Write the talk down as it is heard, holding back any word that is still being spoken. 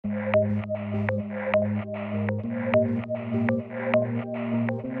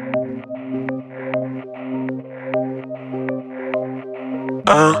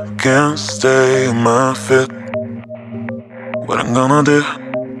I can't stay in my fit. What I'm gonna do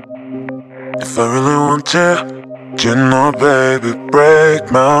if I really want you? You know, baby,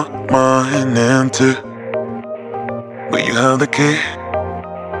 break my mind in two. But you have the key,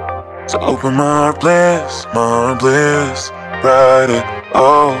 so open my heart, please, write it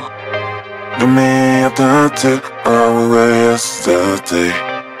all. Do me a tattoo. Oh, we were yesterday.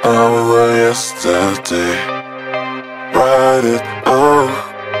 Oh, we were yesterday. Write it all.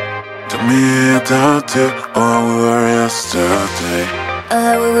 Do me a tattoo. Oh, we were yesterday.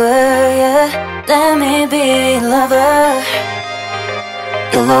 Oh, we were, yeah. Let me be your lover.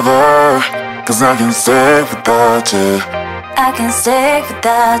 Your lover, 'cause I can't stay without you. I can't stay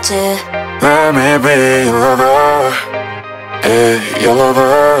without you. Let me be your lover. Hey, your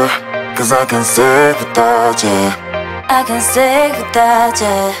lover, 'cause I can't stay without you. I can't stay without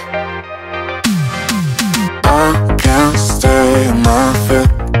you. I can't stay in my fit.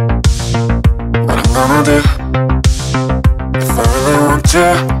 What I'm gonna do if I really want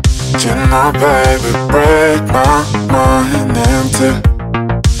you? You know, baby, break my mind in two.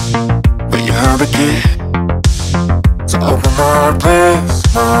 But you have the key, so open my heart, please,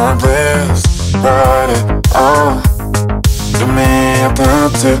 write it all. Do me a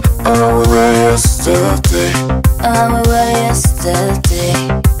tattoo. Oh, we were yesterday. Oh, we were yesterday.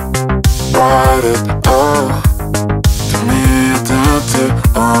 Write it all. Do me a tattoo.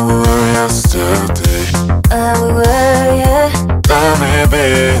 Oh, we were yesterday. Oh, we were, yeah. Let me be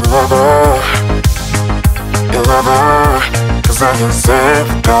your lover. Your lover, 'cause I can't stay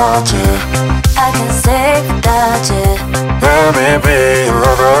without you. I can't stay without you. Let me be your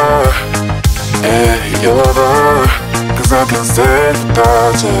lover. Hey, your lover, 'cause I can't stay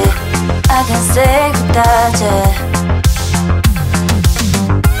without you. I can't stay without you.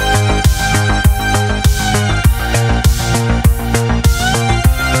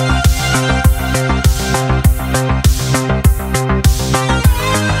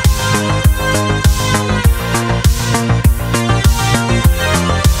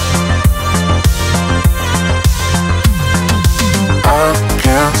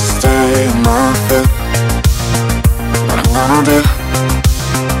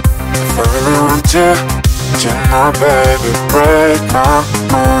 You know, baby, break my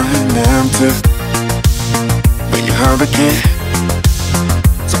mind in two. But you have the key,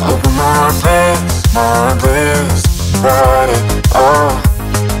 so open my heart, please, write it all.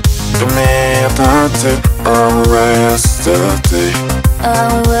 Do me a tattoo. Oh, we were yesterday. Oh,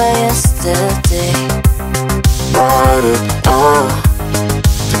 we were yesterday. Write it all.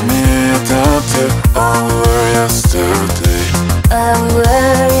 Do me a tattoo. Oh, we were yesterday. Oh, we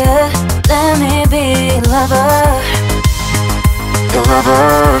were, yeah. Let me be your lover. Your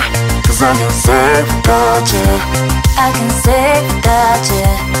lover, 'cause I can't stay without you. I can't stay without you.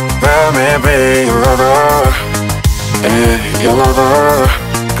 Let me be your lover. Hey, your lover,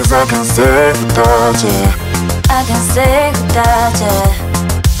 'cause I can't stay without you. I can't stay without you.